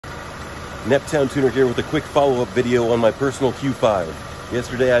Neptown Tuner here with a quick follow-up video on my personal Q5.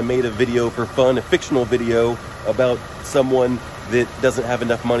 Yesterday I made a video for fun, a fictional video about someone that doesn't have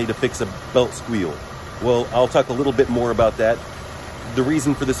enough money to fix a belt squeal. Well, I'll talk a little bit more about that. The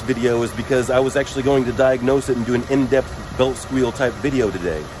reason for this video is because I was actually going to diagnose it and do an in-depth belt squeal type video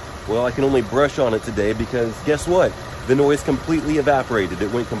today. Well, I can only brush on it today because guess what? The noise completely evaporated.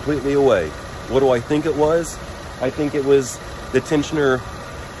 It went completely away. What do I think it was? I think it was the tensioner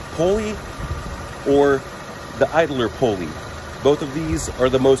pulley or the idler pulley. Both of these are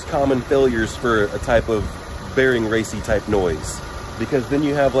the most common failures for a type of bearing racy type noise. Because then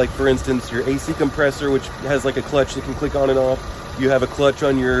you have, like, for instance, your AC compressor, which has like a clutch that can click on and off. You have a clutch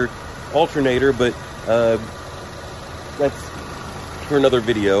on your alternator, but that's for another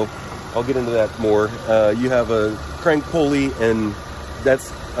video. I'll get into that more. You have a crank pulley, and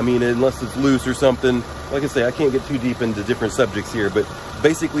that's, I mean, unless it's loose or something. Like I say, I can't get too deep into different subjects here, but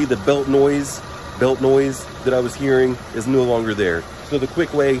basically the belt noise that I was hearing is no longer there. So the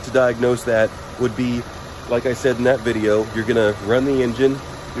quick way to diagnose that would be, like I said in that video, you're gonna run the engine,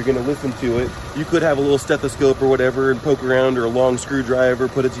 you're gonna listen to it. You could have a little stethoscope or whatever and poke around, or a long screwdriver,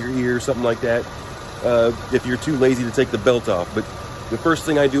 put it to your ear, something like that, if you're too lazy to take the belt off. But the first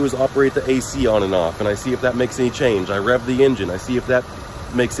thing I do is operate the AC on and off, and I see if that makes any change. I rev the engine, I see if that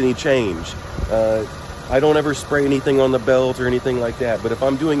makes any change. I don't ever spray anything on the belt or anything like that, but if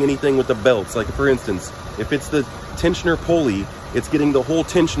I'm doing anything with the belts, like for instance, if it's the tensioner pulley, it's getting the whole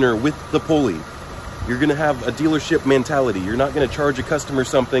tensioner with the pulley. You're gonna have a dealership mentality. You're not gonna charge a customer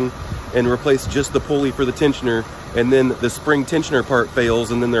something and replace just the pulley for the tensioner, and then the spring tensioner part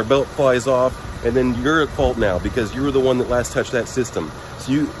fails and then their belt flies off, and then you're at fault now because you were the one that last touched that system.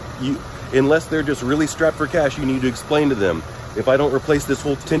 So you unless they're just really strapped for cash, you need to explain to them, if I don't replace this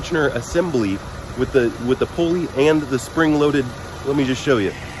whole tensioner assembly with the pulley and the spring loaded, let me just show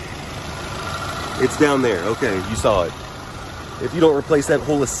you. It's down there. Okay, you saw it. If you don't replace that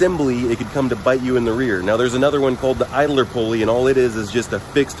whole assembly, it could come to bite you in the rear. Now there's another one called the idler pulley, and all it is just a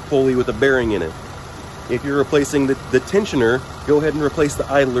fixed pulley with a bearing in it. If you're replacing the tensioner, go ahead and replace the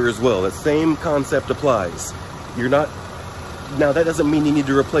idler as well. The same concept applies. You're not, now that doesn't mean you need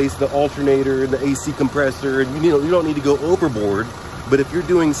to replace the alternator and the AC compressor, and you don't need to go overboard. But if you're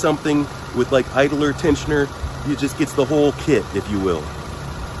doing something with like idler, tensioner, it just gets the whole kit, if you will.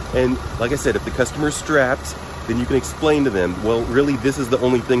 And like I said, if the customer's strapped, then you can explain to them, well, really, this is the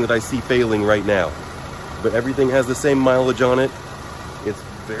only thing that I see failing right now. But everything has the same mileage on it.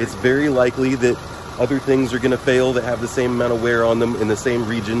 It's very likely that other things are gonna fail that have the same amount of wear on them in the same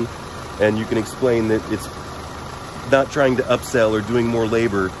region. And you can explain that it's not trying to upsell or doing more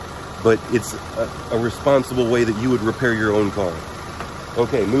labor, but it's a responsible way that you would repair your own car.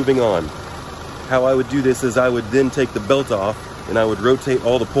 Okay, moving on. How I would do this is I would then take the belt off and I would rotate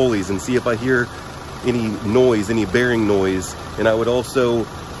all the pulleys and see if I hear any noise, any bearing noise, and I would also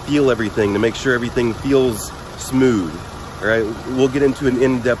feel everything to make sure everything feels smooth. All right, we'll get into an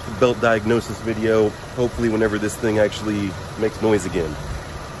in-depth belt diagnosis video, hopefully whenever this thing actually makes noise again.